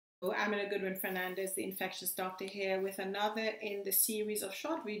I'm Amina Goodwin Fernandez, the infectious doctor, here with another in the series of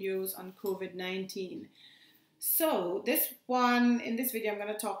short videos on COVID-19. So in this video, I'm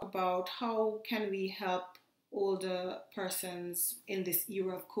going to talk about how can we help older persons in this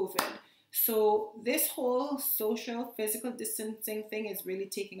era of COVID. So this whole social physical distancing thing is really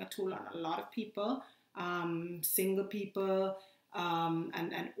taking a toll on a lot of people, single people,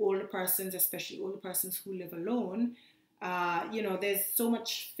 and older persons, especially older persons who live alone. There's so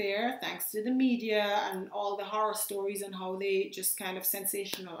much fear thanks to the media and all the horror stories and how they just kind of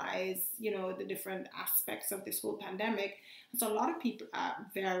sensationalize, the different aspects of this whole pandemic. And so a lot of people are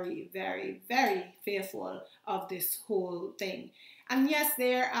very, very, very fearful of this whole thing. And yes,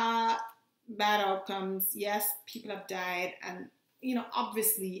 there are bad outcomes. Yes, people have died. And,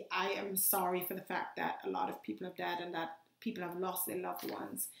 obviously I am sorry for the fact that a lot of people have died and that people have lost their loved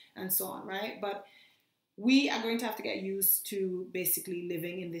ones and so on, right? But we are going to have to get used to basically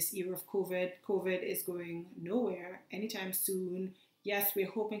living in this era of COVID. COVID is going nowhere anytime soon. Yes, we're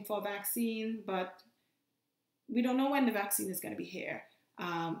hoping for a vaccine, but we don't know when the vaccine is going to be here.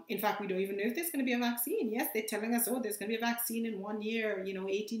 In fact, we don't even know if there's going to be a vaccine. Yes, they're telling us, oh, there's going to be a vaccine in 1 year,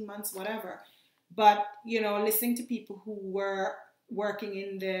 18 months, whatever. But, listening to people who were working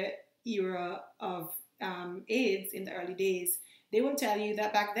in the era of AIDS in the early days, they will tell you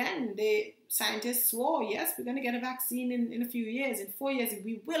that back then, the scientists swore, yes, we're going to get a vaccine in a few years. In 4 years,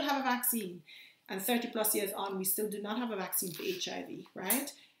 we will have a vaccine. And 30 plus years on, we still do not have a vaccine for HIV,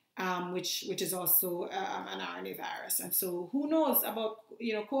 right? Which is also an RNA virus. And so who knows about,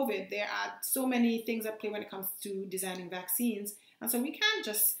 COVID? There are so many things at play when it comes to designing vaccines. And so we can't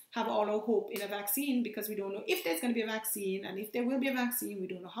just have all our hope in a vaccine because we don't know if there's going to be a vaccine. And if there will be a vaccine, we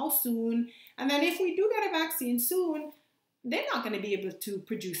don't know how soon. And then if we do get a vaccine soon, they're not going to be able to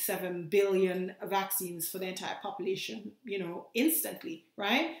produce 7 billion vaccines for the entire population, instantly,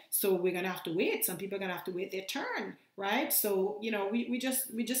 right? So we're going to have to wait. Some people are going to have to wait their turn, right? So, we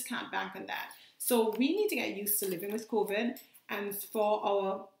just can't bank on that. So we need to get used to living with COVID. And for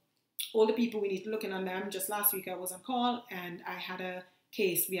our older people, we need to look in on them. Just last week I was on call and I had a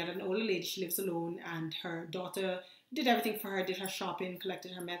case. We had an older lady, she lives alone, and her daughter did everything for her, did her shopping,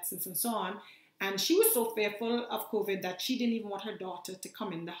 collected her medicines and so on. And she was so fearful of COVID that she didn't even want her daughter to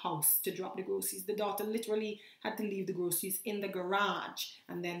come in the house to drop the groceries. The daughter literally had to leave the groceries in the garage,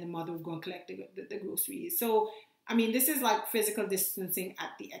 and then the mother would go and collect the groceries. So, this is like physical distancing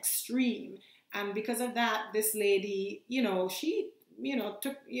at the extreme. And because of that, this lady, she,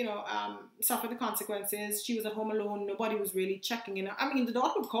 suffered the consequences. She was at home alone. Nobody was really checking in. The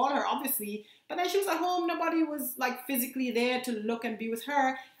daughter would call her, obviously, but then she was at home. Nobody was like physically there to look and be with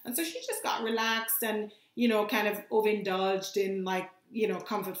her. And so she just got relaxed and, kind of overindulged in like,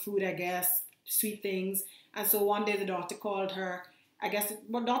 comfort food, I guess, sweet things. And so one day the daughter called her. I guess,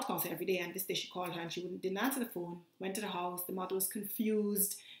 daughter calls her every day. And this day she called her and she didn't answer the phone. Went to the house. The mother was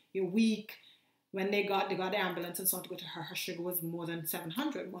confused, weak. When they got the ambulance and so on to go to her, her sugar was more than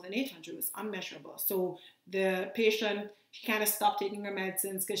 700, more than 800. It was unmeasurable. So the patient, she kind of stopped taking her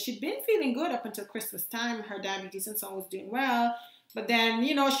medicines because she'd been feeling good up until Christmas time. Her diabetes and so on was doing well. But then,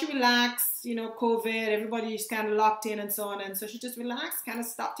 she relaxed, COVID, everybody's kind of locked in and so on. And so she just relaxed, kind of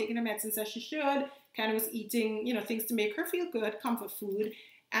stopped taking her medicines as she should, kind of was eating, things to make her feel good, comfort food.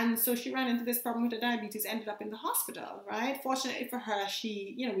 And so she ran into this problem with her diabetes, ended up in the hospital, right? Fortunately for her,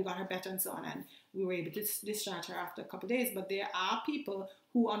 she, we got her better and so on. And we were able to discharge her after a couple of days. But there are people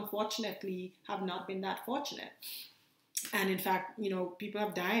who unfortunately have not been that fortunate. And in fact, people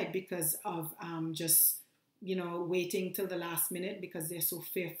have died because of just waiting till the last minute because they're so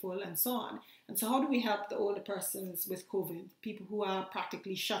fearful and so on. And so how do we help the older persons with COVID, people who are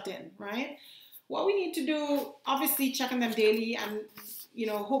practically shut in, right? What we need to do, obviously check on them daily and,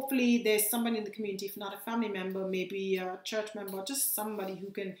 hopefully there's somebody in the community, if not a family member, maybe a church member, just somebody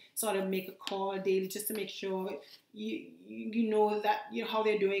who can sort of make a call daily just to make sure you know that, how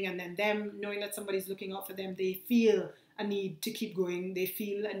they're doing, and then them knowing that somebody's looking out for them, they feel a need to keep going, they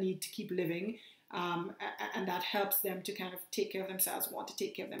feel a need to keep living. And that helps them to kind of take care of themselves, want to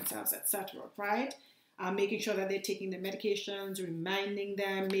take care of themselves, etc., right? Making sure that they're taking their medications, reminding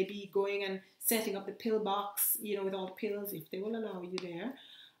them, maybe going and setting up the pill box, with all the pills, if they will allow you there.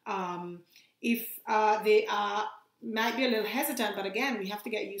 If they might be a little hesitant, but again, we have to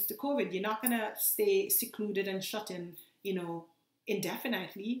get used to COVID. You're not going to stay secluded and shut in,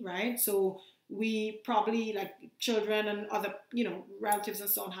 indefinitely, right? So we probably, like children and other, relatives and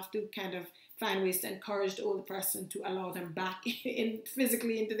so on, have to kind of find ways to encourage the older person to allow them back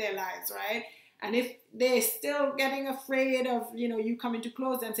physically into their lives, right? And if they're still getting afraid of, you coming too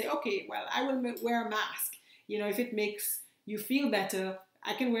close, then say, okay, well, I will wear a mask. If it makes you feel better,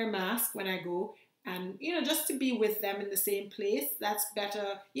 I can wear a mask when I go, and just to be with them in the same place, that's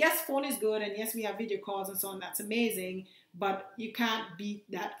better. Yes, phone is good, and yes, we have video calls and so on, that's amazing, but you can't beat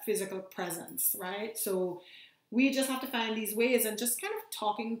that physical presence, right? So we just have to find these ways, and just kind of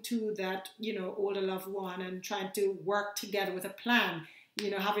talking to that older loved one and trying to work together with a plan,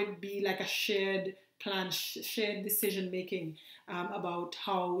 have it be like a shared plan, shared decision making, about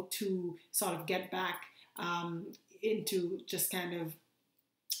how to sort of get back, into just kind of,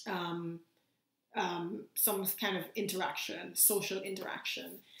 um, some kind of interaction, social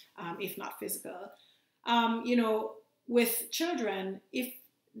interaction, if not physical. With children, if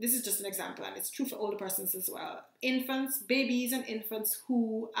this is just an example, and it's true for older persons as well, infants, babies and infants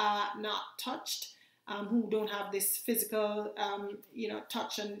who are not touched, who don't have this physical,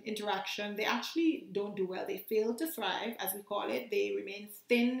 touch and interaction, they actually don't do well. They fail to thrive, as we call it. They remain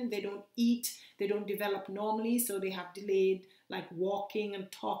thin, they don't eat, they don't develop normally, so they have delayed like walking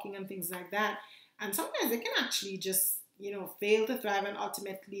and talking and things like that. And sometimes they can actually just, fail to thrive and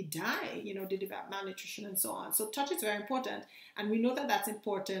ultimately die, they develop malnutrition and so on. So touch is very important. And we know that that's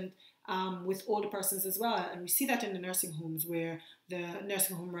important, with older persons as well. And we see that in the nursing homes, where the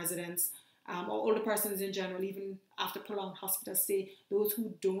nursing home residents, or older persons in general, even after prolonged hospital stay, those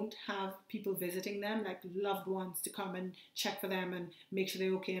who don't have people visiting them, like loved ones to come and check for them and make sure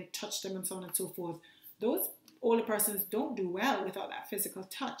they're okay and touch them and so on and so forth, those older persons don't do well without that physical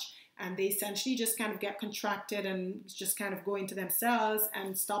touch. And they essentially just kind of get contracted and just kind of go into themselves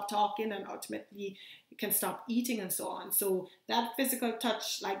and stop talking, and ultimately can stop eating and so on. So that physical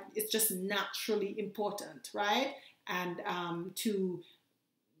touch, like, it's just naturally important, right? And to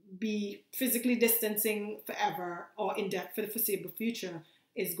be physically distancing forever or indefinite for the foreseeable future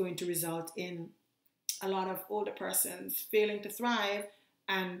is going to result in a lot of older persons failing to thrive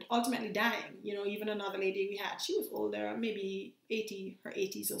and ultimately dying. Even another lady we had, she was older, maybe her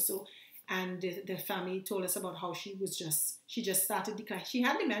 80s or so, and the family told us about how she just started declining. She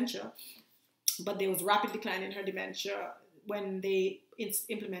had dementia, but there was rapid decline in her dementia when they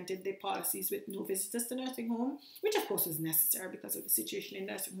implemented the policies with no visitors to nursing home, which of course was necessary because of the situation in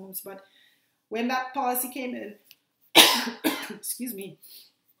nursing homes. But when that policy came in, excuse me,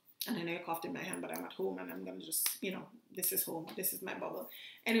 and I know I coughed in my hand, but I'm at home and I'm going to just, this is home. This is my bubble.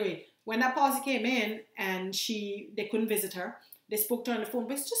 Anyway, when that policy came in and they couldn't visit her, they spoke to her on the phone,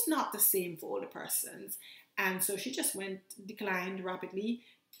 but it's just not the same for older persons. And so she just declined rapidly,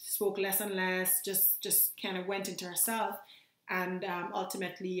 spoke less and less, just kind of went into herself. And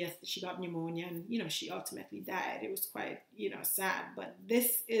ultimately, she got pneumonia and, she ultimately died. It was quite, sad. But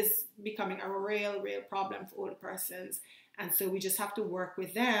this is becoming a real problem for older persons. And so we just have to work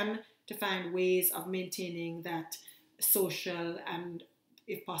with them to find ways of maintaining that social and,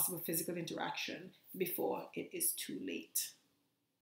 if possible, physical interaction before it is too late.